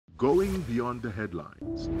Going beyond the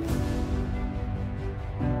headlines.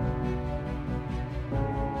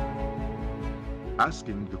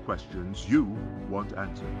 Asking the questions you want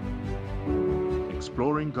answered.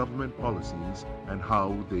 Exploring government policies and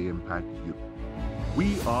how they impact you.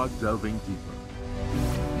 We are delving deeper.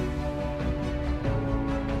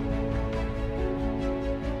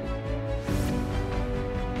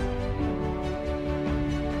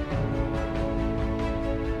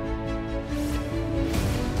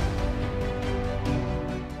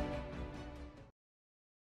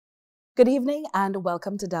 Good evening and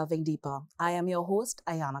welcome to Delving Deeper. I am your host,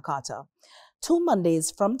 Ayana Carter. 2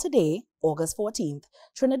 Mondays from today, August 14th,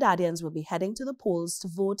 Trinidadians will be heading to the polls to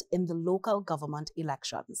vote in the local government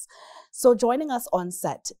elections. So joining us on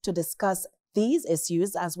set to discuss these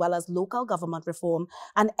issues as well as local government reform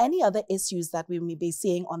and any other issues that we may be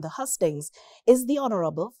seeing on the hustings is the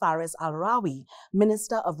Honorable Faris Al-Rawi,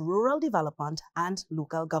 Minister of Rural Development and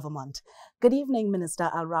Local Government. Good evening,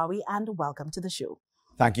 Minister Al-Rawi, and welcome to the show.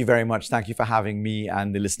 Thank you very much. Thank you for having me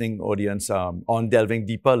and the listening audience on Delving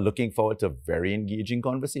Deeper. Looking forward to a very engaging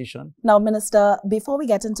conversation. Now, Minister, before we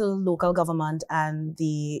get into local government and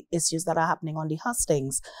the issues that are happening on the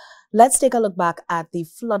hustings, let's take a look back at the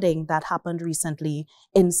flooding that happened recently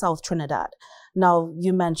in South Trinidad. Now,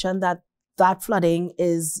 you mentioned that flooding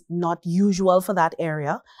is not usual for that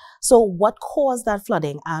area. So what caused that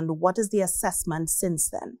flooding and what is the assessment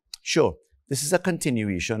since then? Sure. This is a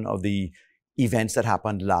continuation of the events that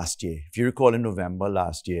happened last year. If you recall, in November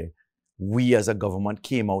last year, we as a government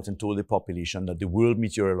came out and told the population that the World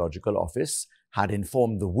Meteorological Office had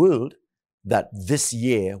informed the world that this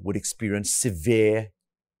year would experience severe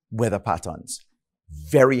weather patterns,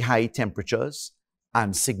 very high temperatures,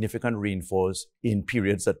 and significant rainfalls in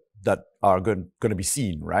periods that are going to be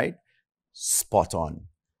seen, right? Spot on.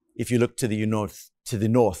 If you look to the north,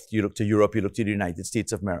 you look to Europe, you look to the United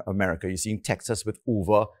States of America, you're seeing Texas with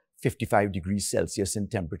over 55 degrees Celsius in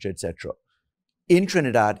temperature, etc. In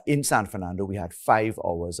Trinidad, in San Fernando, we had 5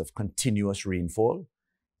 hours of continuous rainfall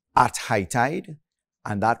at high tide,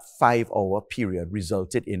 and that 5-hour period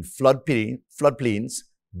resulted in floodplains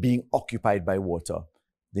being occupied by water.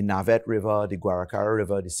 The Navette River, the Guaracara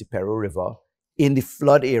River, the Cipero River. In the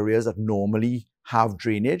flood areas that normally have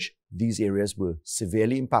drainage, these areas were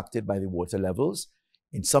severely impacted by the water levels.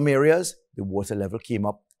 In some areas, the water level came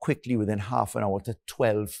up quickly within half an hour to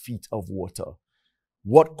 12 feet of water.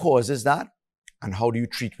 What causes that and how do you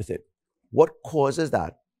treat with it? What causes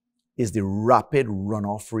that is the rapid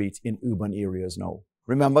runoff rate in urban areas now.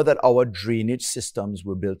 Remember that our drainage systems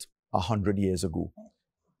were built 100 years ago.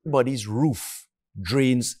 Everybody's roof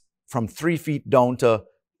drains from 3 feet down to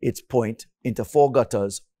its point into 4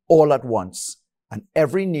 gutters all at once, and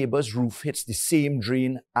every neighbor's roof hits the same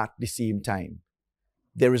drain at the same time.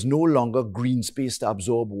 There is no longer green space to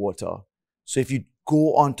absorb water. So if you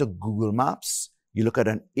go onto Google Maps, you look at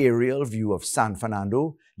an aerial view of San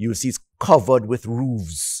Fernando, you'll see it's covered with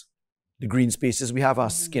roofs. The green spaces we have are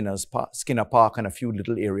Skinner Park and a few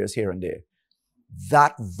little areas here and there.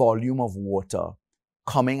 That volume of water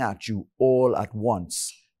coming at you all at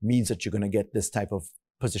once means that you're going to get this type of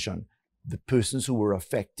position. The persons who were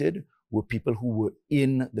affected were people who were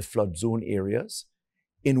in the flood zone areas.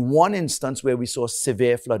 In one instance where we saw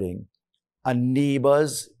severe flooding, a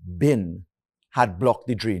neighbor's bin had blocked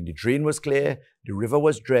the drain. The drain was clear, the river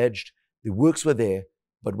was dredged, the works were there.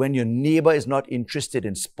 But when your neighbor is not interested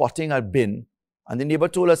in spotting a bin, and the neighbor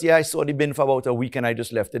told us, yeah, I saw the bin for about a week and I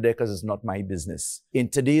just left it there because it's not my business. In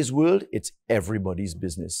today's world, it's everybody's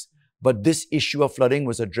business. But this issue of flooding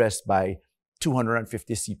was addressed by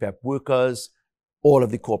 250 CPEP workers, all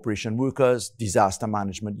of the corporation workers, disaster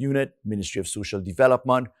management unit, Ministry of Social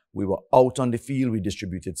Development. We were out on the field. We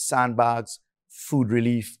distributed sandbags, food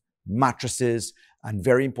relief, mattresses, and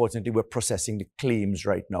very importantly, we're processing the claims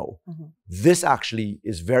right now. This actually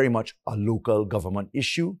is very much a local government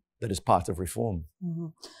issue that is part of reform.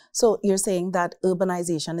 So you're saying that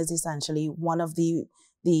urbanization is essentially one of the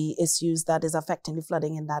issues that is affecting the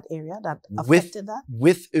flooding in that area, that affected that?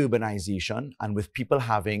 With urbanization and with people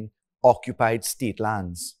having occupied state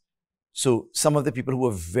lands. So some of the people who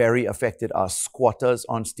are very affected are squatters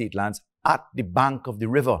on state lands at the bank of the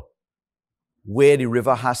river, where the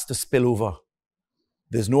river has to spill over.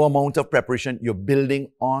 There's no amount of preparation. You're building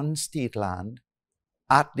on state land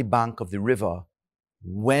at the bank of the river.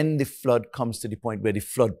 When the flood comes to the point where the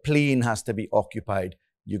floodplain has to be occupied,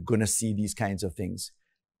 you're going to see these kinds of things.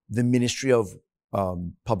 The Ministry of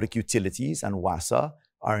Public Utilities and WASA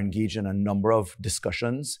are engaged in a number of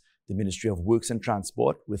discussions, the Ministry of Works and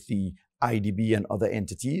Transport with the IDB and other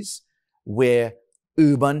entities, where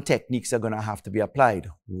urban techniques are going to have to be applied.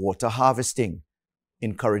 Water harvesting,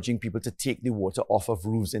 encouraging people to take the water off of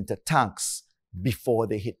roofs into tanks before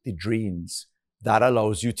they hit the drains. That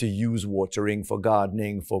allows you to use watering for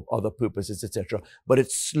gardening, for other purposes, etc. But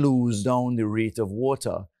it slows down the rate of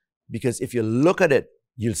water, because if you look at it,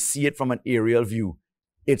 you'll see it from an aerial view.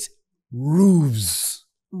 It's roofs.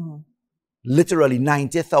 Mm-hmm. Literally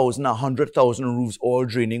 90,000, 100,000 roofs all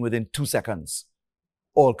draining within 2 seconds,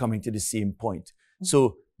 all coming to the same point. Mm-hmm.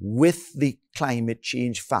 So with the climate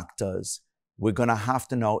change factors, we're going to have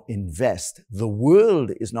to now invest. The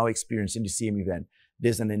world is now experiencing the same event.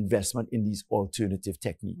 There's an investment in these alternative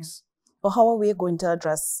techniques. But how are we going to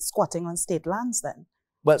address squatting on state lands then?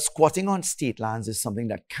 Well, squatting on state lands is something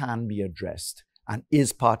that can be addressed and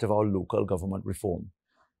is part of our local government reform.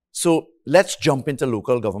 So let's jump into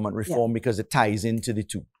local government reform because it ties into the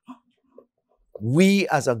two. We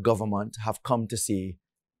as a government have come to say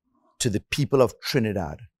to the people of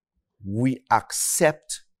Trinidad, we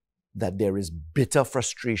accept that there is bitter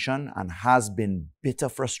frustration and has been bitter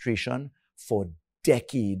frustration for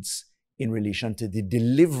decades in relation to the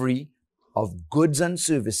delivery of goods and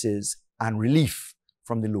services and relief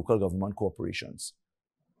from the local government corporations.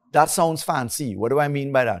 That sounds fancy. What do I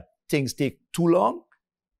mean by that? Things take too long,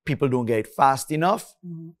 people don't get it fast enough,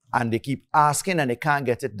 and they keep asking and they can't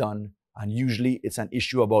get it done. And usually it's an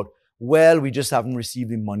issue about, well, we just haven't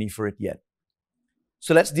received the money for it yet.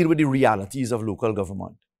 So let's deal with the realities of local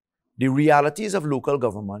government. The realities of local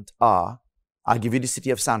government are, I'll give you the city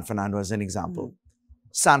of San Fernando as an example.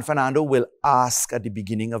 San Fernando will ask at the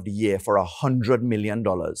beginning of the year for $100 million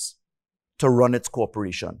to run its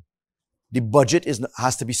corporation. The budget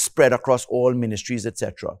has to be spread across all ministries,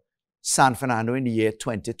 etc. San Fernando in the year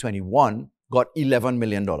 2021 got $11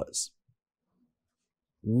 million.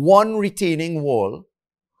 One retaining wall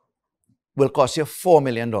will cost you $4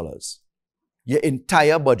 million. Your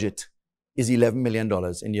entire budget is $11 million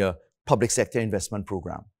in your public sector investment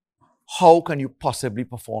program. How can you possibly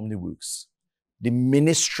perform the works? The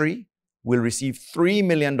ministry will receive $3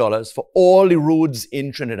 million for all the roads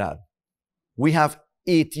in Trinidad. We have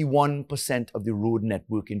 81% of the road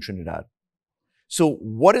network in Trinidad. So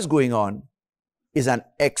what is going on is an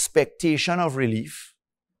expectation of relief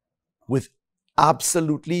with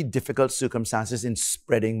absolutely difficult circumstances in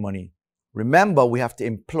spreading money. Remember, we have to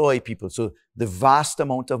employ people. So the vast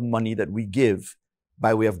amount of money that we give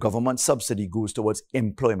by way of government subsidy goes towards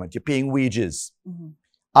employment. You're paying wages.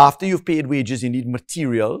 After you've paid wages, you need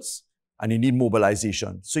materials and you need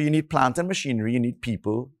mobilization. So you need plant and machinery, you need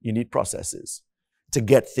people, you need processes to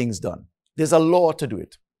get things done. There's a law to do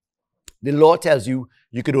it. The law tells you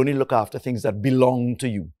you could only look after things that belong to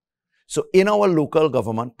you. So in our local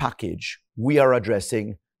government package, we are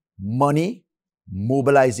addressing money,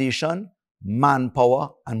 mobilization,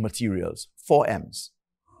 manpower, and materials, 4 M's.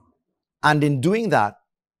 And in doing that,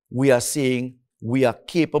 we are saying we are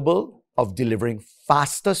capable of delivering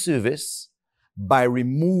faster service by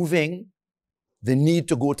removing the need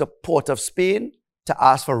to go to Port of Spain to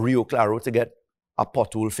ask for Rio Claro to get a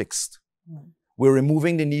pothole fixed. We're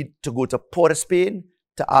removing the need to go to Port of Spain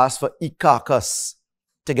to ask for Icarcus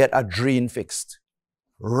to get a drain fixed.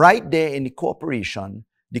 Right there in the corporation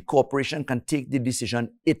can take the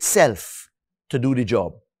decision itself to do the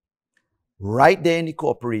job. Right there in the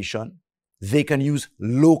corporation, they can use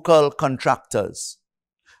local contractors.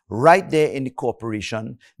 Right there in the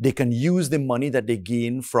corporation, they can use the money that they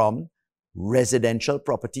gain from residential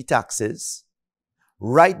property taxes.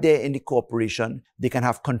 Right there in the corporation, they can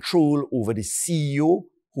have control over the CEO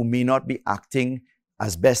who may not be acting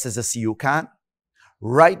as best as a CEO can.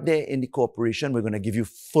 Right there in the corporation, we're going to give you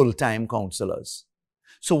full-time counselors.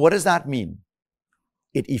 So what does that mean?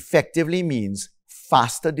 It effectively means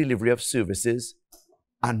faster delivery of services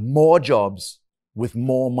and more jobs with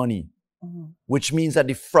more money, which means that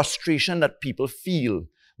the frustration that people feel,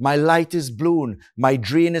 my light is blown, my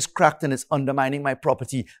drain is cracked and it's undermining my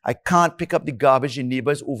property, I can't pick up the garbage, the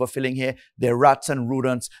neighbor is overfilling here, there are rats and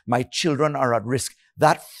rodents, my children are at risk.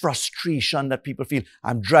 That frustration that people feel,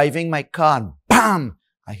 I'm driving my car and bam,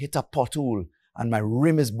 I hit a pothole and my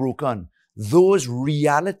rim is broken. Those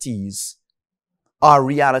realities are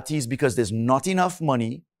realities because there's not enough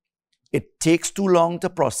money. It takes too long to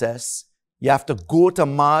process. You have to go to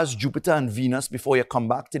Mars, Jupiter, and Venus before you come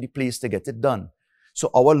back to the place to get it done. So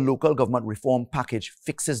our local government reform package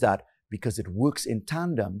fixes that because it works in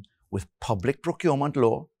tandem with public procurement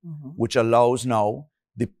law, which allows now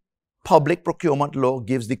the public procurement law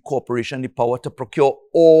gives the corporation the power to procure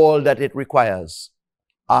all that it requires.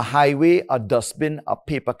 A highway, a dustbin, a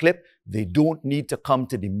paperclip, they don't need to come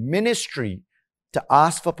to the ministry to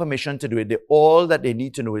ask for permission to do it. All that they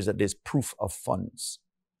need to know is that there's proof of funds.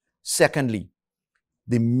 Secondly,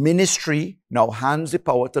 the ministry now hands the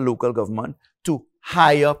power to local government to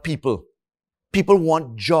hire people. People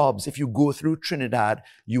want jobs. If you go through Trinidad,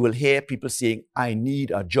 you will hear people saying, I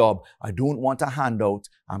need a job. I don't want a handout.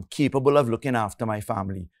 I'm capable of looking after my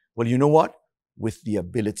family. Well, you know what? With the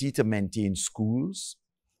ability to maintain schools,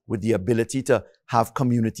 with the ability to have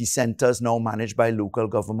community centers now managed by local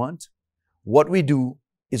government, what we do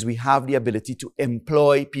is we have the ability to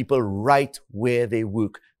employ people right where they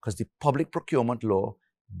work, because the public procurement law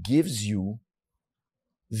gives you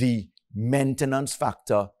the maintenance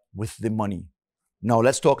factor with the money. Now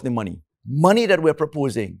let's talk the money. Money that we're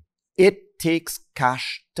proposing, it takes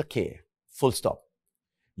cash to care. Full stop.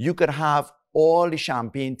 You could have all the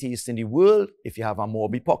champagne taste in the world. If you have a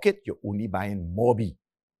Morby pocket, you're only buying Morby.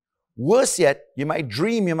 Worse yet, you might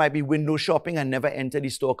dream you might be window shopping and never enter the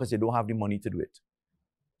store because you don't have the money to do it.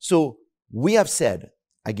 So we have said,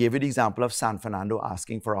 I gave you the example of San Fernando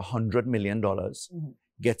asking for $100 million,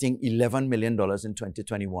 getting $11 million in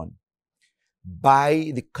 2021.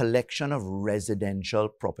 By the collection of residential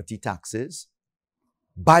property taxes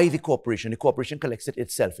by the corporation. The corporation collects it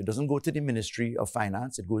itself. It doesn't go to the Ministry of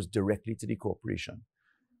Finance. It goes directly to the corporation.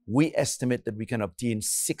 We estimate that we can obtain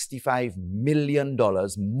 $65 million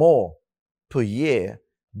more per year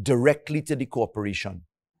directly to the corporation.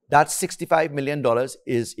 That $65 million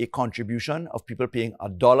is a contribution of people paying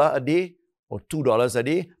 $1 a day or $2 a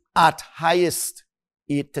day, at highest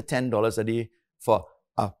 $8 to $10 a day for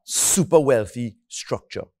a super wealthy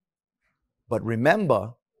structure. But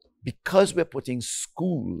remember, because we're putting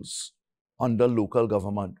schools under local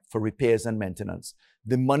government for repairs and maintenance,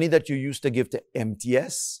 the money that you used to give to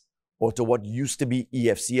MTS or to what used to be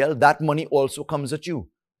EFCL, that money also comes at you.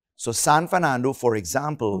 So San Fernando, for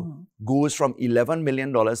example, goes from $11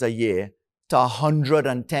 million a year to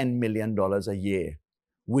 $110 million a year,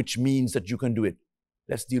 which means that you can do it.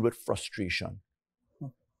 Let's deal with frustration.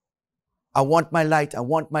 I want my light, I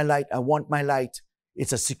want my light, I want my light.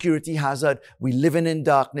 It's a security hazard. We're living in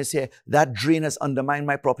darkness here. That drain has undermined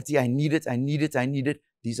my property. I need it, I need it, I need it.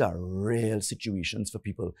 These are real situations for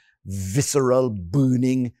people. Visceral,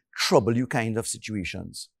 burning, trouble you kind of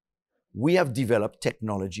situations. We have developed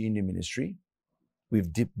technology in the ministry.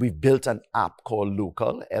 We've built an app called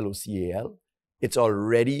Local, L-O-C-A-L. It's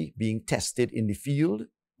already being tested in the field.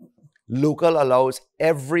 Local allows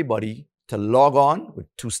everybody to log on with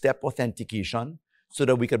two-step authentication so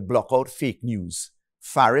that we could block out fake news.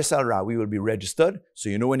 Faris Al-Rawi will be registered. So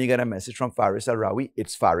you know when you get a message from Faris Al-Rawi,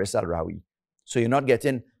 it's Faris Al-Rawi. So you're not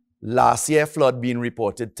getting last year flood being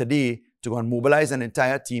reported today to go and mobilize an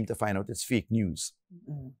entire team to find out it's fake news.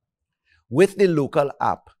 With the Local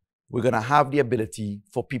app, we're going to have the ability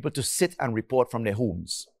for people to sit and report from their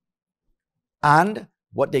homes. And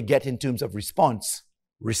what they get in terms of response,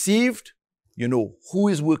 received, you know who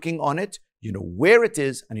is working on it, you know where it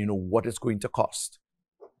is, and you know what it's going to cost.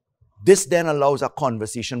 This then allows a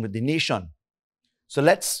conversation with the nation. So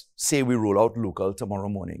let's say we roll out Local tomorrow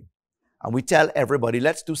morning and we tell everybody,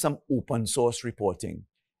 let's do some open source reporting.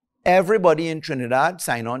 Everybody in Trinidad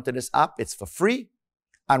sign on to this app, it's for free,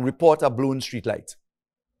 and report a blown street light.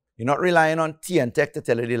 You're not relying on TNTech to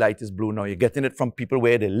tell you the light is blue now. You're getting it from people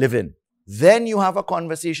where they live in. Then you have a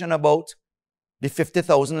conversation about the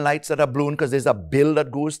 50,000 lights that are blown because there's a bill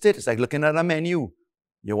that goes to it. It's like looking at a menu.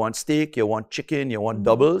 You want steak, you want chicken, you want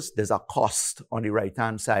doubles. There's a cost on the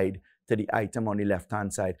right-hand side to the item on the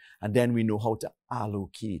left-hand side. And then we know how to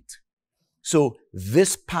allocate. So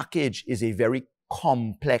this package is a very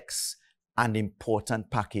complex and important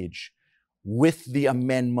package. With the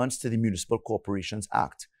amendments to the Municipal Corporations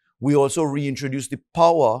Act, we also reintroduce the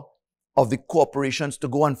power of the corporations to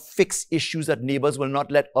go and fix issues that neighbors will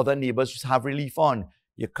not let other neighbors just have relief on.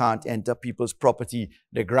 You can't enter people's property.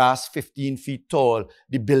 The grass 15 feet tall,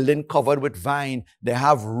 the building covered with vine, they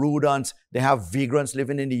have rodents, they have vagrants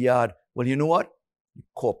living in the yard. Well, you know what? The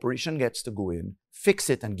corporation gets to go in, fix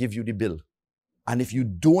it, and give you the bill. And if you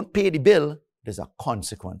don't pay the bill, there's a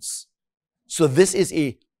consequence. So this is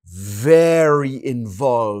a very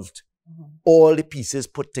involved, all the pieces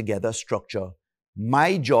put together structure.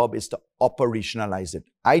 My job is to operationalize it.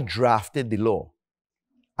 I drafted the law.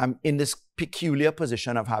 I'm in this peculiar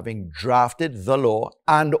position of having drafted the law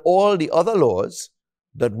and all the other laws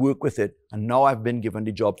that work with it. And now I've been given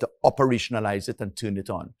the job to operationalize it and turn it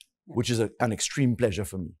on, which is an extreme pleasure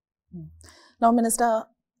for me. Now, Minister,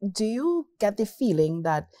 do you get the feeling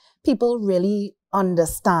that people really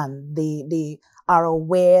understand, they are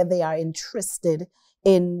aware, they are interested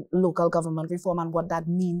in local government reform and what that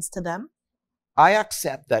means to them? I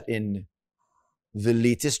accept that in the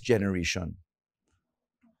latest generation,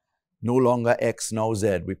 no longer X, now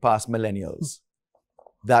Z, we pass millennials,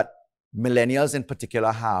 that millennials in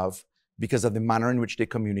particular have, because of the manner in which they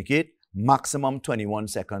communicate, maximum 21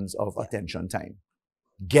 seconds of attention time.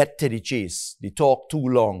 Get to the chase. They talk too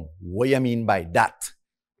long. What do you mean by that?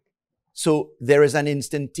 So there is an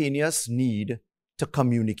instantaneous need to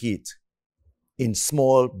communicate in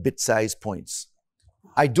small, bit-sized points.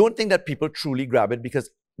 I don't think that people truly grab it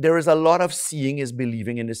because there is a lot of seeing is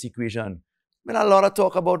believing in this equation. I mean, a lot of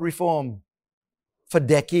talk about reform for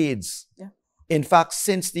decades. Yeah. In fact,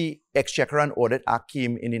 since the Exchequer and Audit Act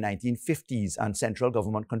came in the 1950s and central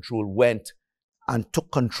government control went and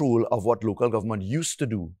took control of what local government used to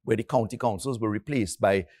do, where the county councils were replaced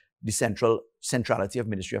by the centrality of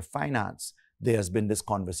Ministry of Finance, there has been this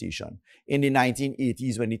conversation. In the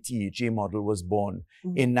 1980s, when the THA model was born,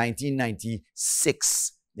 in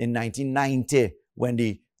 1996, in 1990, when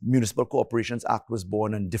the Municipal Corporations Act was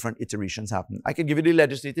born and different iterations happened. I can give you the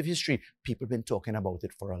legislative history. People have been talking about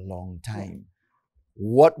it for a long time.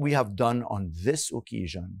 What we have done on this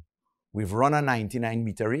occasion, we've run a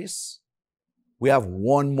 99-meter race. We have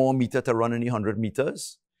one more meter to run in the 100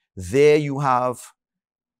 meters. There you have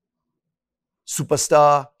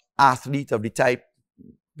superstar athlete of the type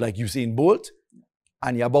like Usain Bolt,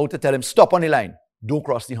 and you're about to tell him, stop on the line, don't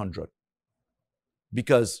cross the 100.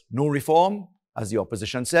 Because no reform, as the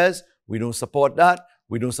opposition says, we don't support that,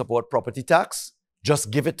 we don't support property tax,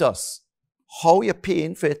 just give it to us. How you're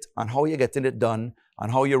paying for it, and how you're getting it done,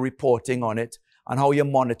 and how you're reporting on it, and how you're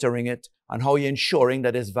monitoring it, and how you're ensuring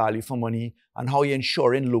that there's value for money, and how you're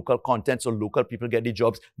ensuring local content so local people get the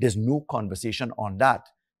jobs, there's no conversation on that.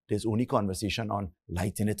 There's only conversation on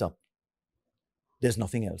lighting it up. There's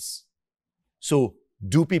nothing else. So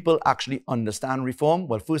do people actually understand reform?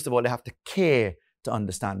 Well, first of all, they have to care to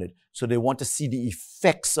understand it. So they want to see the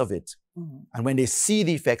effects of it. And when they see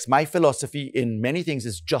the effects, my philosophy in many things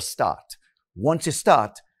is just start. Once you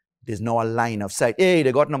start, there's now a line of sight. Hey,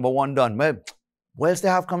 they got number 1 done. Well, what else they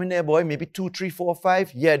have coming there, boy? Maybe 2, 3, 4,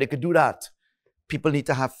 5? Yeah, they could do that. People need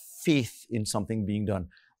to have faith in something being done.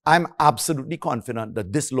 I'm absolutely confident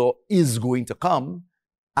that this law is going to come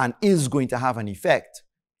and is going to have an effect.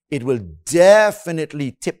 It will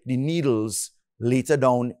definitely tip the needles later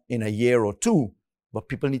down in a year or two, but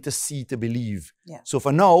people need to see to believe. Yeah. So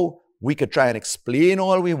for now, we could try and explain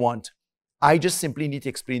all we want. I just simply need to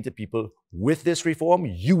explain to people, with this reform,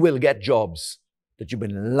 you will get jobs that you've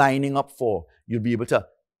been lining up for. You'll be able to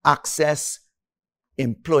access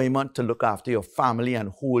employment to look after your family and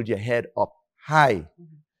hold your head up high.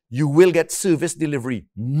 You will get service delivery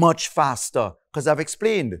much faster, because I've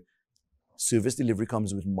explained. Service delivery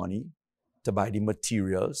comes with money to buy the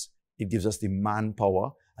materials. It gives us the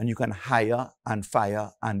manpower, and you can hire and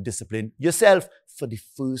fire and discipline yourself for the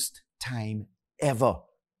first time ever.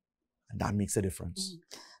 And that makes a difference.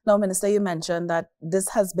 Now, Minister, you mentioned that this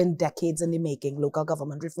has been decades in the making, local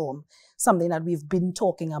government reform, something that we've been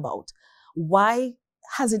talking about. Why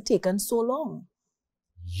has it taken so long?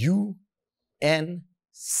 UNC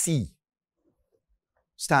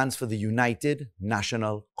stands for the United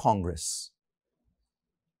National Congress.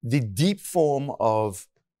 The deep form of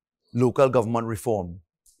local government reform,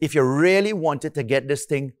 if you really wanted to get this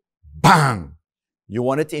thing, bang, you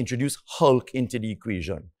wanted to introduce Hulk into the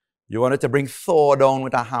equation. You wanted to bring Thor down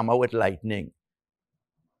with a hammer with lightning.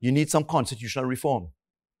 You need some constitutional reform.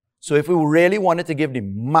 So if we really wanted to give the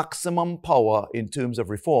maximum power in terms of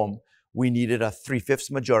reform, we needed a 3/5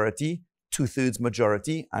 majority, 2/3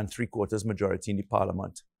 majority, and 3/4 majority in the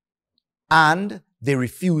parliament. And they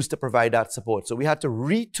refused to provide that support. So we had to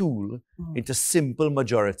retool into simple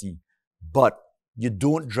majority. But you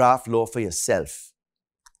don't draft law for yourself.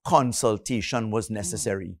 Consultation was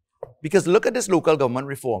necessary. Because look at this local government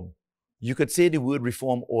reform. You could say the word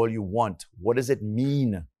reform all you want. What does it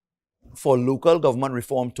mean? For local government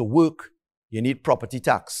reform to work, you need property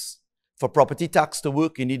tax. For property tax to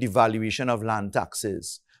work, you need evaluation of land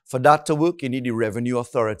taxes. For that to work, you need the revenue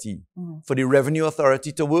authority. For the revenue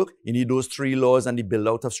authority to work, you need those 3 laws and the build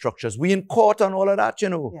out of structures. We in court on all of that, you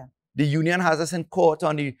know. Yeah. The union has us in court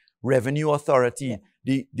on the revenue authority.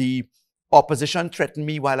 Yeah. The opposition threatened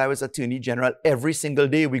me while I was Attorney General every single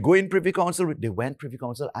day. We go in Privy Council. They went Privy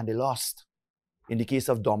Council and they lost. In the case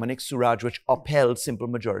of Dominic Suraj, which upheld simple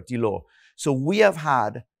majority law. So we have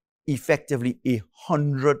had effectively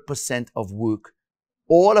 100% of work,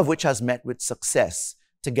 all of which has met with success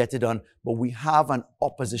to get it done. But we have an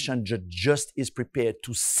opposition that just is prepared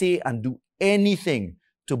to say and do anything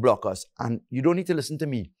to block us. And you don't need to listen to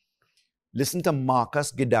me. Listen to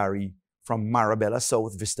Marcus Gidari from Marabella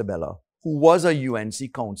South Vistabella, who was a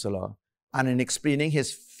UNC councillor, and in explaining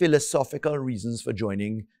his philosophical reasons for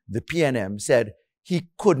joining the PNM, said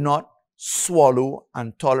he could not swallow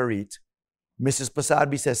and tolerate Mrs.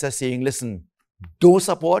 Prasad Bisesa saying, listen, don't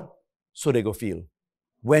support, so they go feel.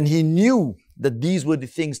 When he knew that these were the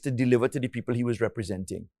things to deliver to the people he was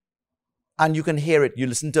representing. And you can hear it. You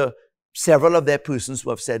listen to several of their persons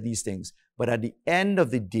who have said these things. But at the end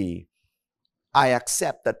of the day, I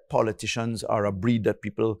accept that politicians are a breed that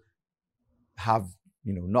people have,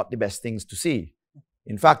 not the best things to say.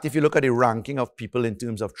 In fact, if you look at the ranking of people in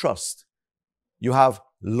terms of trust, you have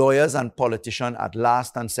lawyers and politicians at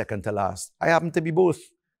last and second to last. I happen to be both.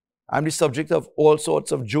 I'm the subject of all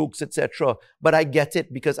sorts of jokes, etc. But I get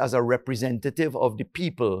it because as a representative of the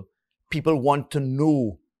people, people want to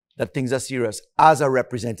know that things are serious. As a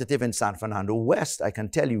representative in San Fernando West, I can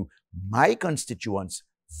tell you, my constituents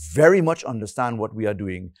very much understand what we are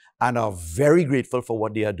doing and are very grateful for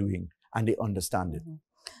what they are doing, and they understand it.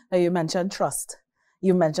 Now, you mentioned trust.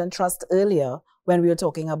 You mentioned trust earlier when we were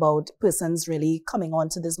talking about persons really coming on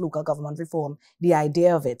to this local government reform, the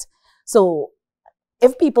idea of it. So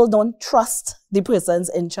if people don't trust the persons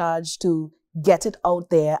in charge to get it out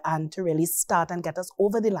there and to really start and get us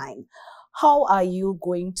over the line, how are you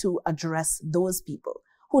going to address those people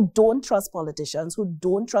who don't trust politicians, who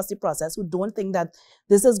don't trust the process, who don't think that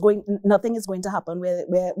nothing is going to happen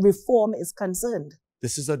where reform is concerned?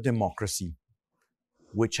 This is a democracy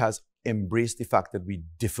which has embraced the fact that we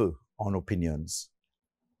differ on opinions.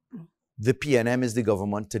 The PNM is the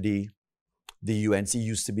government today. The UNC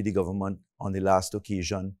used to be the government on the last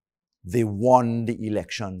occasion. They won the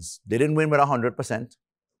elections. They didn't win with 100%.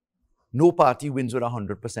 No party wins with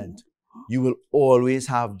 100%. You will always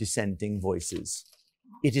have dissenting voices.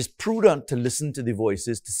 It is prudent to listen to the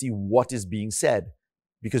voices to see what is being said,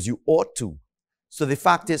 because you ought to. So the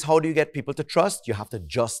fact is, how do you get people to trust? You have to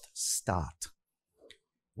just start.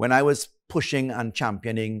 When I was pushing and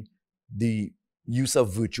championing the use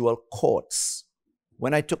of virtual courts,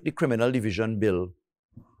 when I took the criminal division bill,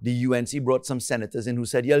 the UNC brought some senators in who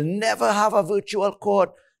said, you'll never have a virtual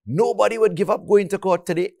court. Nobody would give up going to court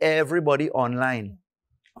today. Everybody online.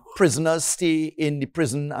 Prisoners stay in the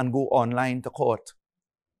prison and go online to court.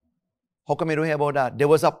 How come you don't hear about that? There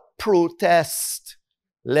was a protest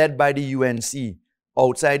led by the UNC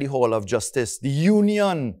outside the Hall of Justice. The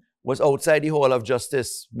union was outside the Hall of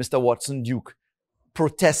Justice, Mr. Watson Duke,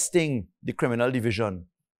 protesting the criminal division.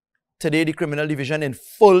 Today, the criminal division in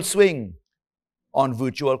full swing on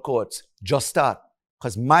virtual courts. Just start.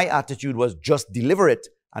 Because my attitude was just deliver it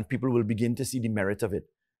and people will begin to see the merit of it.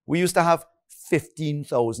 We used to have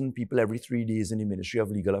 15,000 people every 3 days in the Ministry of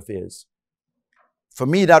Legal Affairs. For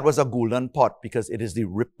me, that was a golden pot because it is the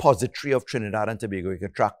repository of Trinidad and Tobago. You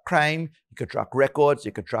could track crime, you could track records,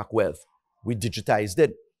 you could track wealth. We digitized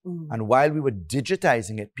it. And while we were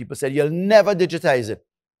digitizing it, people said, you'll never digitize it.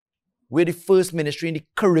 We're the first ministry in the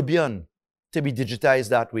Caribbean to be digitized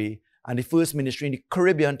that way, and the first ministry in the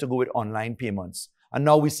Caribbean to go with online payments. And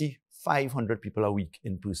now we see 500 people a week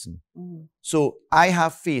in person. So I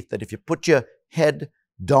have faith that if you put your head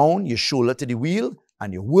down, your shoulder to the wheel,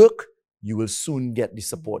 and you work, you will soon get the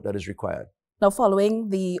support that is required. Now, following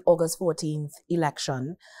the August 14th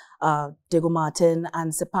election, Diego Martin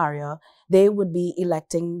and Siparia, they would be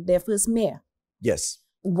electing their first mayor. Yes.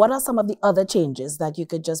 What are some of the other changes that you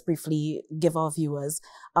could just briefly give our viewers,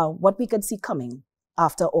 what we could see coming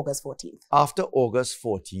after August 14th? After August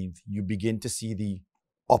 14th, you begin to see the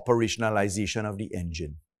operationalization of the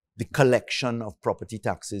engine, the collection of property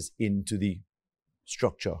taxes into the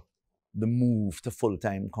structure, the move to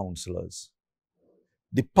full-time councillors,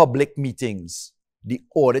 the public meetings, the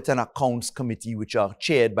audit and accounts committee, which are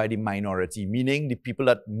chaired by the minority, meaning the people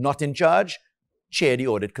that are not in charge chair the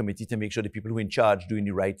audit committee to make sure the people who are in charge doing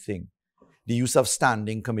the right thing. The use of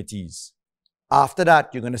standing committees. After that,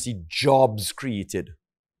 you're going to see jobs created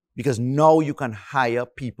because now you can hire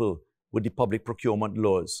people with the public procurement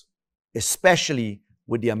laws, especially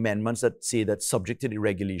with the amendments that say that subject to the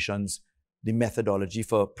regulations, the methodology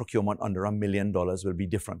for procurement under $1 million will be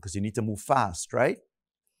different because you need to move fast, right?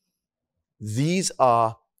 These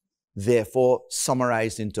are therefore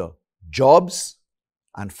summarized into jobs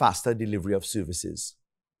and faster delivery of services.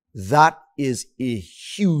 That is a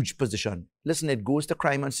huge position. Listen, it goes to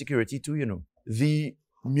crime and security too, you know. The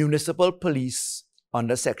municipal police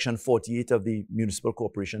under Section 48 of the Municipal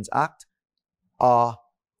Corporations Act are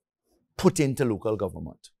put into local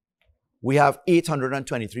government. We have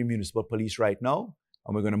 823 municipal police right now,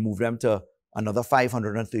 and we're going to move them to another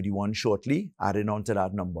 531 shortly, adding on to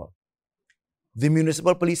that number. The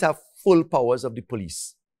municipal police have full powers of the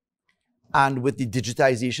police. And with the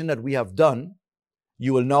digitization that we have done,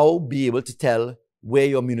 you will now be able to tell where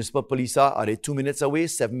your municipal police are. Are they 2 minutes away,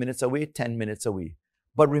 7 minutes away, 10 minutes away?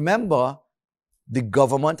 But remember, the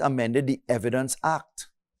government amended the Evidence Act.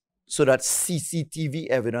 so that CCTV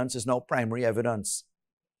evidence is now primary evidence.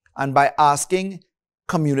 And by asking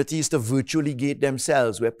communities to virtually gate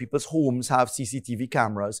themselves, where people's homes have CCTV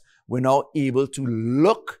cameras, we're now able to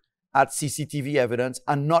look at CCTV evidence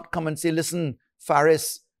and not come and say, listen,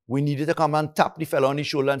 Faris, we needed to come and tap the fellow on the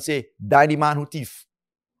shoulder and say, "Die the man who thief,"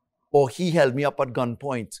 or "he held me up at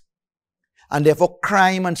gunpoint." And therefore,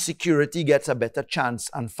 crime and security gets a better chance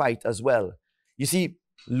and fight as well. You see,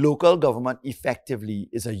 local government effectively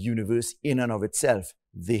is a universe in and of itself.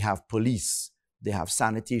 They have police, they have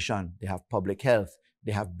sanitation, they have public health,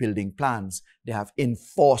 they have building plans, they have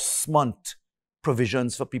enforcement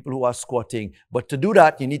provisions for people who are squatting. But to do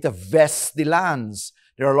that, you need to vest the lands.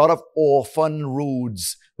 There are a lot of orphan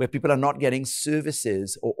roads where people are not getting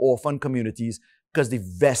services, or orphan communities, because the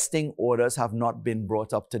vesting orders have not been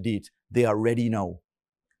brought up to date. They are ready now.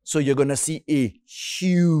 So you're going to see a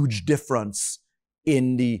huge difference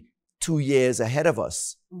in the 2 years ahead of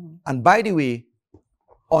us. And by the way,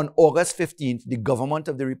 on August 15th, the government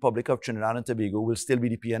of the Republic of Trinidad and Tobago will still be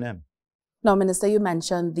the PNM. Now, Minister, you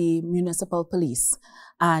mentioned the municipal police,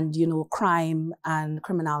 and, crime and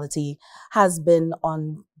criminality has been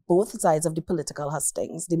on both sides of the political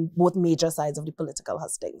hustings, both major sides of the political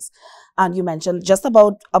hustings. And you mentioned just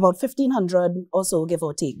about 1,500 or so, give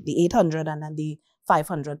or take, the 800 and then the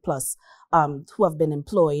 500 plus who have been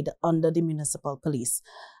employed under the municipal police.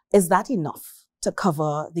 Is that enough to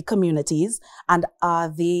cover the communities, and are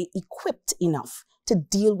they equipped enough to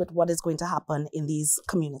deal with what is going to happen in these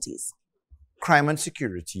communities? Crime and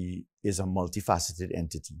security is a multifaceted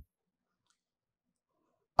entity.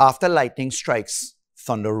 After lightning strikes,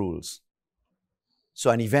 thunder rolls.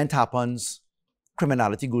 So an event happens,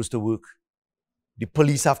 criminality goes to work, the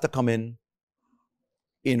police have to come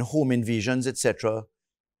in home invasions, etc.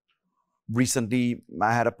 Recently,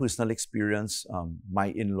 I had a personal experience. My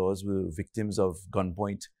in-laws were victims of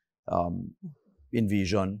gunpoint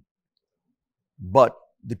invasion, but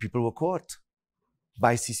the people were caught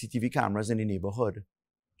by CCTV cameras in the neighborhood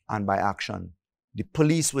and by action. The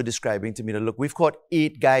police were describing to me that, look, we've caught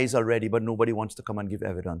 8 guys already, but nobody wants to come and give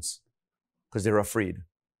evidence because they're afraid.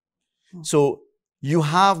 So you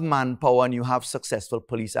have manpower and you have successful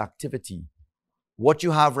police activity. What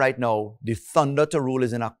you have right now, the thunder to roll,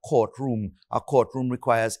 is in a courtroom. A courtroom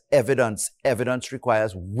requires evidence. Evidence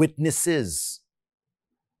requires witnesses,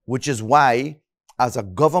 which is why, as a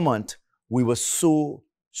government, we were so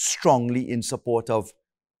strongly in support of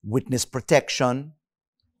witness protection,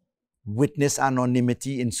 witness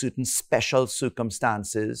anonymity in certain special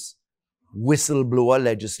circumstances, whistleblower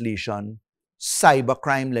legislation,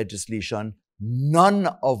 cybercrime legislation, none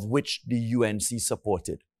of which the UNC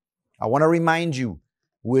supported. I want to remind you,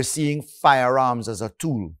 we're seeing firearms as a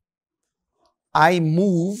tool. I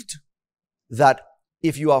moved that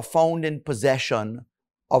if you are found in possession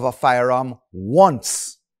of a firearm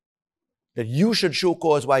once, that you should show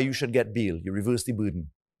cause why you should get bail. You reverse the burden.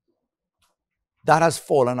 That has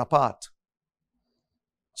fallen apart.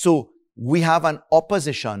 So we have an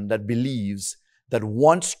opposition that believes that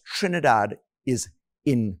once Trinidad is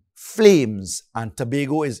in flames and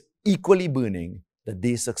Tobago is equally burning, that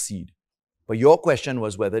they succeed. But your question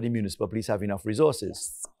was whether the municipal police have enough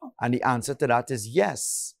resources. And the answer to that is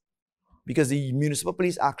yes. Because the municipal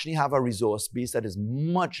police actually have a resource base that is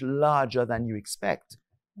much larger than you expect.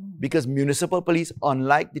 Because municipal police,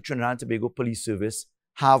 unlike the Trinidad and Tobago Police Service,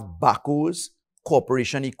 have backhoes,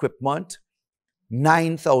 corporation equipment,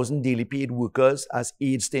 9,000 daily paid workers as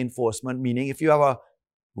aids to enforcement, meaning if you have a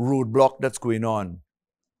roadblock that's going on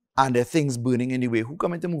and there are things burning in the way, who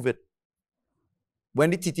come in to move it? When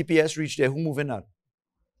the TTPS reach there, who moving that?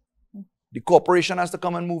 The corporation has to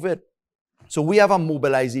come and move it. So we have a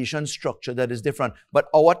mobilization structure that is different. But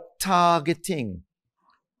our targeting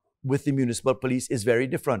with the municipal police is very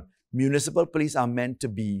different. Municipal police are meant to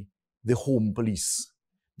be the home police.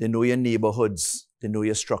 They know your neighborhoods. They know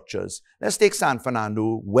your structures. Let's take San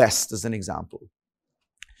Fernando West as an example.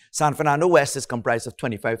 San Fernando West is comprised of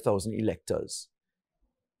 25,000 electors.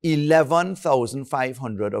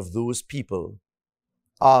 11,500 of those people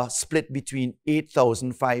are split between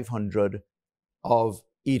 8,500 of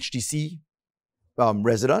HDC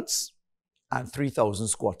residents and 3,000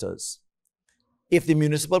 squatters. If the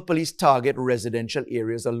municipal police target residential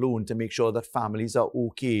areas alone to make sure that families are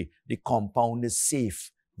okay, the compound is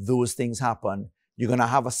safe, those things happen, you're going to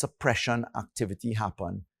have a suppression activity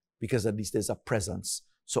happen because at least there's a presence.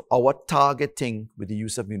 So our targeting with the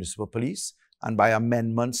use of municipal police and by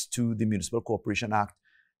amendments to the Municipal Corporation Act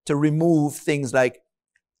to remove things like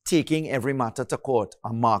taking every matter to court.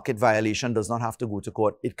 A market violation does not have to go to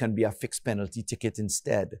court. It can be a fixed penalty ticket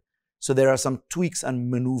instead. So there are some tweaks and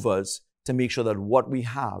maneuvers to make sure that what we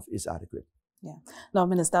have is adequate. Yeah. Now,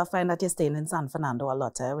 Minister, I find that you're staying in San Fernando a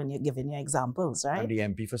lot when you're giving your examples, right? I'm the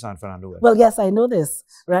MP for San Fernando West. Well, yes, I know this,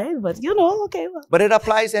 right? But, okay. Well. But it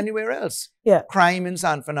applies anywhere else. Yeah. Crime in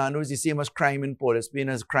San Fernando is the same as crime in Port of Spain,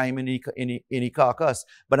 as crime in Caracas.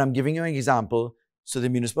 But I'm giving you an example. So the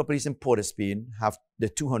municipal police in Port of Spain have the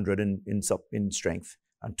 200 in strength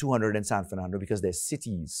and 200 in San Fernando because they're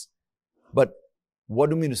cities. But what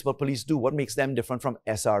do municipal police do? What makes them different from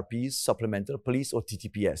SRPs, supplemental police, or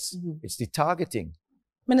TTPS? It's the targeting.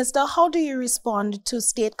 Minister, how do you respond to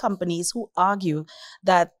state companies who argue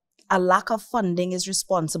that a lack of funding is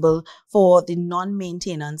responsible for the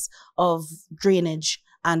non-maintenance of drainage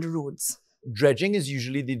and roads? Dredging is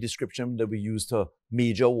usually the description that we use to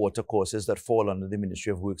major water courses that fall under the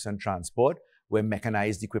Ministry of Works and Transport, where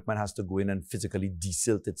mechanized equipment has to go in and physically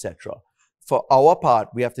desilt, etc. For our part,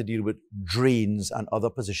 we have to deal with drains and other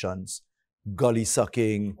positions, gully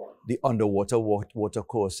sucking, the underwater water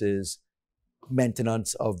courses,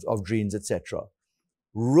 maintenance of drains, etc.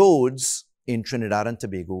 Roads in Trinidad and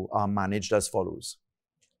Tobago are managed as follows.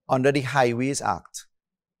 Under the Highways Act,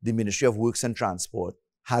 the Ministry of Works and Transport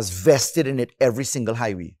has vested in it every single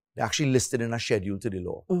highway. They're actually listed in a schedule to the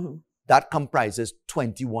law. That comprises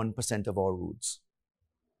 21% of our roads.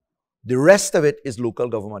 The rest of it is local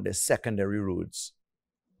government, there's secondary roads.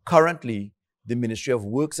 Currently, the Ministry of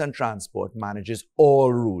Works and Transport manages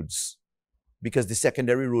all roads because the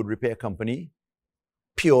secondary road repair company,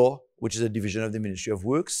 Pure, which is a division of the Ministry of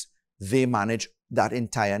Works, they manage that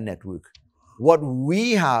entire network. What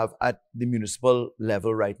we have at the municipal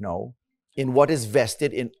level right now, in what is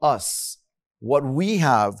vested in us, what we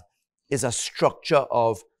have is a structure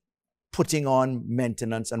of putting on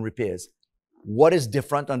maintenance and repairs. What is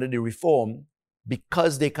different under the reform,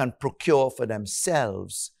 because they can procure for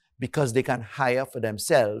themselves, because they can hire for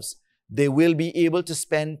themselves, they will be able to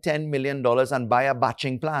spend $10 million and buy a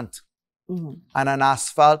batching plant. And an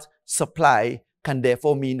asphalt supply can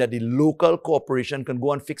therefore mean that the local corporation can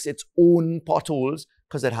go and fix its own potholes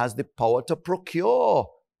because it has the power to procure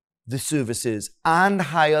the services and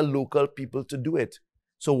hire local people to do it.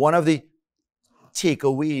 So one of the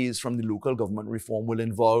takeaways from the local government reform will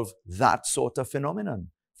involve that sort of phenomenon,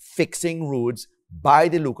 fixing roads by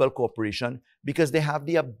the local corporation because they have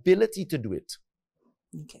the ability to do it.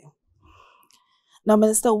 Okay. Now,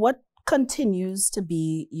 Minister, what continues to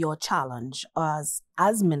be your challenge as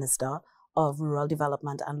Minister of Rural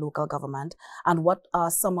Development and Local Government, and what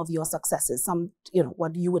are some of your successes,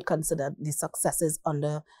 what you would consider the successes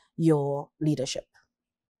under your leadership?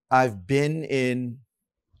 I've been in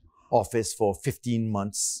office for 15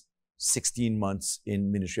 months, 16 months in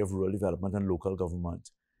Ministry of Rural Development and Local Government.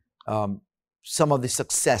 Some of the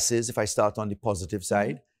successes, if I start on the positive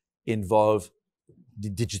side, involve the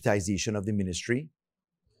digitization of the ministry,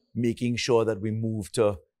 making sure that we move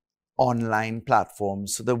to online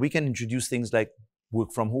platforms so that we can introduce things like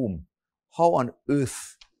work from home. How on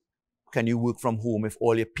earth can you work from home if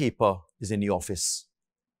all your paper is in the office?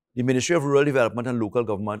 The Ministry of Rural Development and Local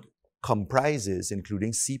Government comprises,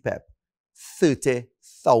 including CPEP,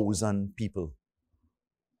 30,000 people.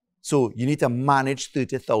 So you need to manage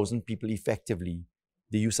 30,000 people effectively.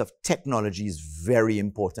 The use of technology is very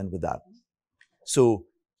important with that. So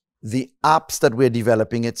the apps that we're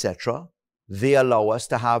developing, etc., they allow us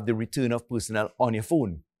to have the return of personnel on your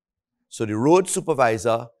phone. So the road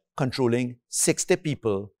supervisor controlling 60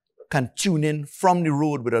 people can tune in from the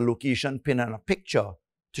road with a location pin and a picture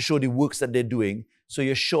to show the works that they're doing, so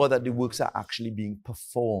you're sure that the works are actually being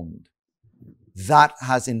performed. That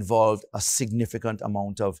has involved a significant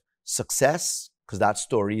amount of success, because that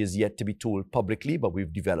story is yet to be told publicly, but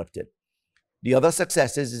we've developed it. The other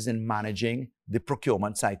successes is in managing the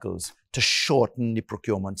procurement cycles, to shorten the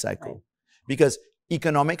procurement cycle. Right. Because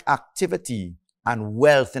economic activity and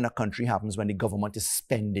wealth in a country happens when the government is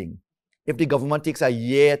spending. If the government takes a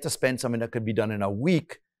year to spend something that could be done in a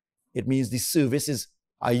week, it means the service is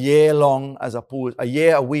a year away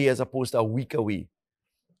as opposed to a week away.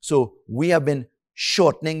 So we have been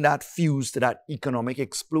shortening that fuse to that economic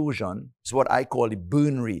explosion. It's what I call the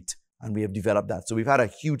burn rate, and we have developed that. So we've had a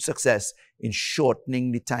huge success in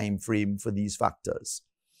shortening the time frame for these factors.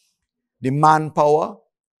 The manpower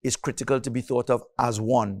is critical to be thought of as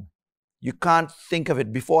one. You can't think of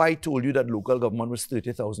it. Before I told you that local government was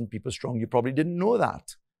 30,000 people strong, you probably didn't know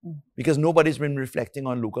that. Because nobody's been reflecting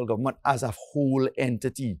on local government as a whole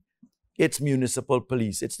entity. It's municipal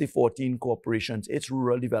police, it's the 14 corporations, it's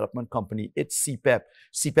rural development company, it's CPEP.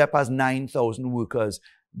 CPEP has 9,000 workers.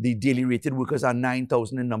 The daily rated workers are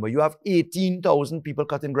 9,000 in number. You have 18,000 people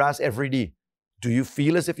cutting grass every day. Do you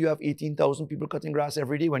feel as if you have 18,000 people cutting grass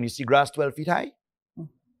every day when you see grass 12 feet high?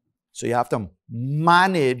 So you have to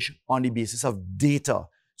manage on the basis of data.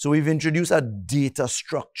 So we've introduced a data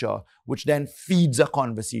structure, which then feeds a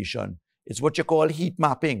conversation. It's what you call heat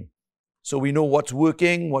mapping. So we know what's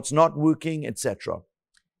working, what's not working, etc.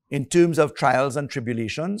 In terms of trials and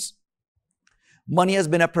tribulations, money has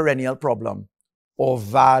been a perennial problem, or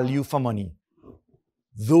value for money.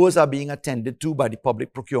 Those are being attended to by the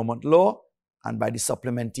public procurement law and by the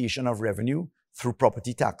supplementation of revenue through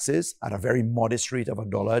property taxes at a very modest rate of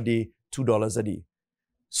 $1 a day, $2 a day.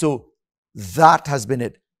 So that has been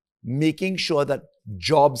it. Making sure that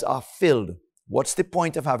jobs are filled. What's the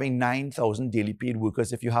point of having 9,000 daily paid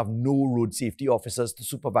workers if you have no road safety officers to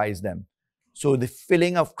supervise them? So the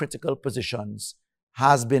filling of critical positions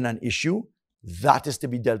has been an issue. That is to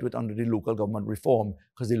be dealt with under the local government reform,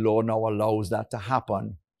 because the law now allows that to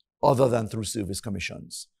happen other than through service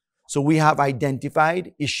commissions. So we have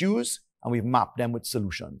identified issues and we've mapped them with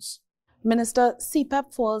solutions. Minister,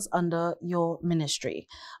 CPEP falls under your ministry.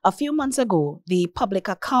 A few months ago, the Public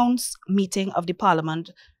Accounts meeting of the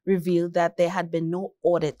Parliament revealed that there had been no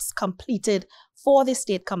audits completed for the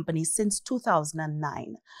state companies since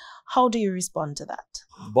 2009. How do you respond to that?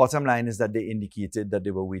 Bottom line is that they indicated that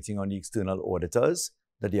they were waiting on the external auditors,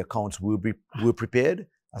 that the accounts were prepared.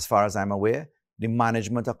 As far as I'm aware, the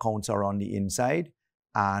management accounts are on the inside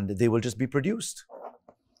and they will just be produced.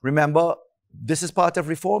 Remember, this is part of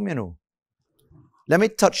reform, you know. Let me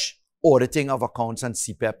touch auditing of accounts and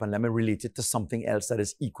CPEP and let me relate it to something else that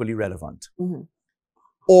is equally relevant.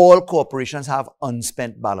 All corporations have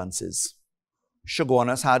unspent balances.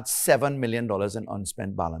 Chaguanas had $7 million in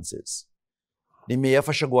unspent balances. The mayor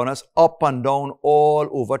for Chaguanas up and down all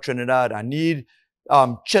over Trinidad. I need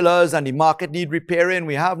chillers and the market need repairing.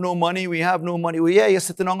 We have no money. We have no money. Well, yeah, you're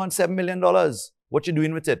sitting on $7 million. What you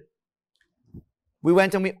doing with it? We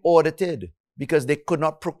went and we audited because they could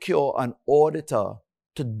not procure an auditor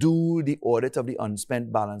to do the audit of the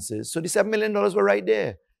unspent balances. So the $7 million were right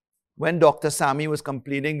there. When Dr. Sammy was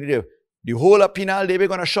complaining, the whole of Pinal, they were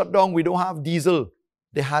going to shut down. We don't have diesel.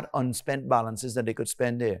 They had unspent balances that they could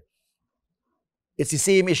spend there. It's the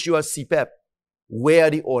same issue as CPEP. Where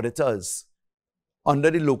are the auditors?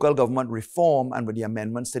 Under the local government reform and with the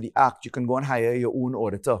amendments to the Act, you can go and hire your own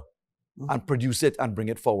auditor and produce it and bring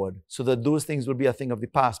it forward so that those things will be a thing of the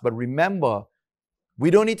past. But remember,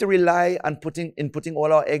 we don't need to rely on putting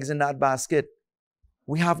all our eggs in that basket.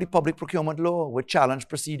 We have the public procurement law with challenge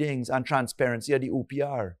proceedings and transparency at the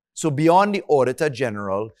OPR. So beyond the Auditor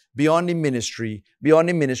General, beyond the Ministry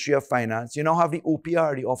of Finance, you now have the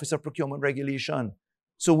OPR, the Office of Procurement Regulation.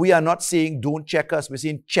 So we are not saying don't check us, we're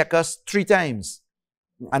saying check us 3 times.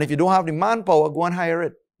 And if you don't have the manpower, go and hire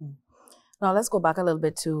it. Now let's go back a little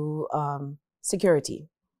bit to security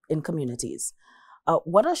in communities.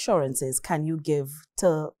 What assurances can you give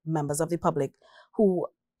to members of the public who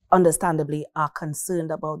understandably are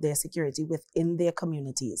concerned about their security within their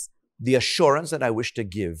communities? The assurance that I wish to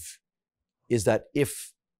give is that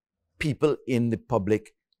if people in the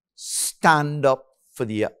public stand up for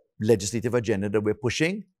the legislative agenda that we're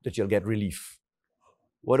pushing, that you'll get relief.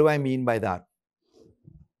 What do I mean by that?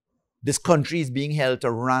 This country is being held to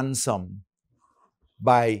ransom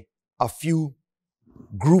by a few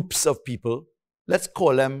groups of people, let's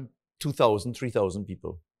call them 2,000, 3,000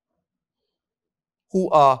 people, who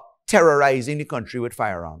are terrorizing the country with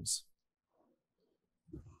firearms.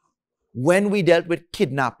 When we dealt with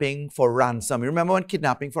kidnapping for ransom, you remember when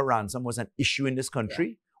kidnapping for ransom was an issue in this country?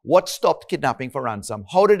 Yeah. What stopped kidnapping for ransom?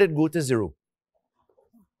 How did it go to 0?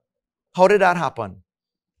 How did that happen?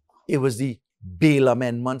 It was the bail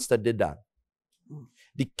amendments that did that.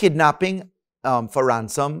 The kidnapping for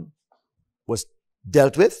ransom was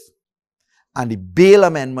dealt with, and the bail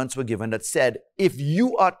amendments were given that said, if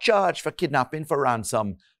you are charged for kidnapping for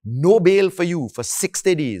ransom, no bail for you for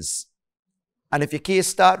 60 days. And if your case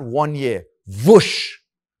starts 1 year, whoosh,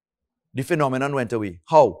 the phenomenon went away.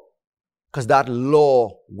 How? Because that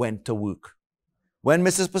law went to work. When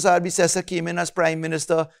Mrs. Prasad Bisesa came in as Prime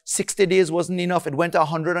Minister, 60 days wasn't enough. It went to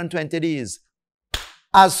 120 days.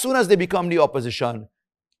 As soon as they become the opposition,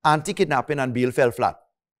 anti-kidnapping and bail fell flat.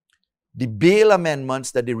 The bail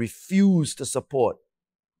amendments that they refused to support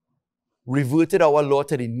reverted our law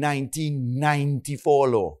to the 1994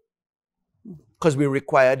 law, because we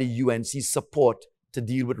require the UNC's support to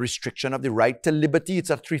deal with restriction of the right to liberty. It's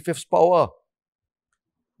a 3/5 power.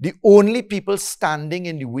 The only people standing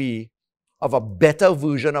in the way of a better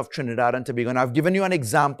version of Trinidad and Tobago, and I've given you an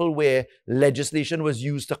example where legislation was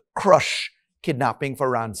used to crush kidnapping for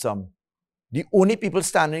ransom. The only people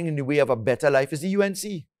standing in the way of a better life is the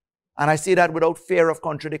UNC. And I say that without fear of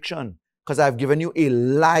contradiction, because I've given you a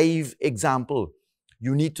live example.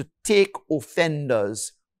 You need to take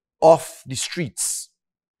offenders off the streets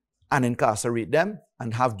and incarcerate them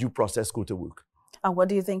and have due process go to work. And what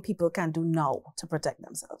do you think people can do now to protect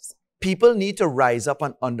themselves? People need to rise up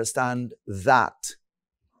and understand that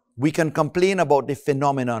we can complain about the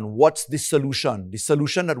phenomenon. What's the solution? The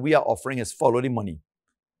solution that we are offering is follow the money.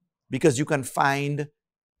 Because you can find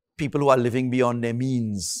people who are living beyond their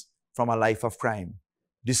means from a life of crime.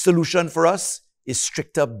 The solution for us is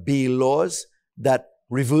stricter bail laws that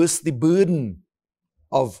reverse the burden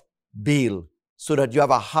of bail so that you have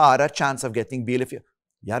a harder chance of getting bail. If you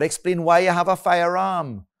have to explain why you have a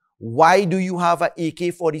firearm. Why do you have an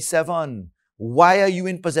AK-47? Why are you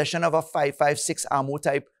in possession of a 5.56 ammo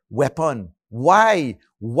type weapon? Why?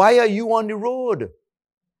 Why are you on the road?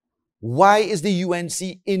 Why is the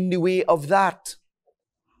UNC in the way of that?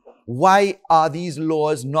 Why are these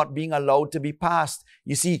laws not being allowed to be passed?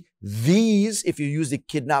 You see, these, if you use the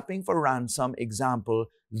kidnapping for ransom example,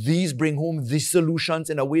 these bring home the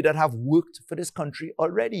solutions in a way that have worked for this country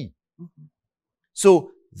already. Mm-hmm.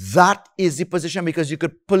 So that is the position, because you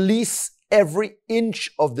could police every inch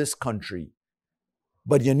of this country,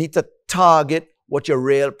 but you need to target what your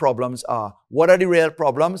real problems are. What are the real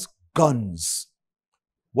problems? Guns.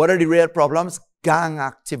 What are the real problems? Gang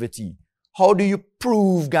activity. How do you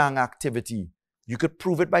prove gang activity? You could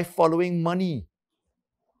prove it by following money.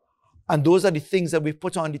 And those are the things that we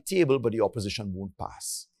put on the table, but the opposition won't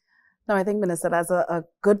pass. Now, I think, Minister, that's a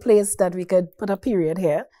good place that we could put a period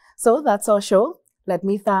here. So that's our show. Let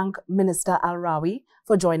me thank Minister Al-Rawi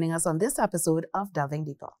for joining us on this episode of Delving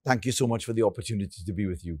Deeper. Thank you so much for the opportunity to be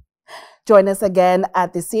with you. Join us again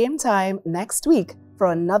at the same time next week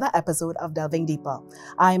for another episode of Delving Deeper.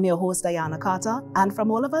 I am your host, Diana Carter, and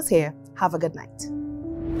from all of us here, have a good night.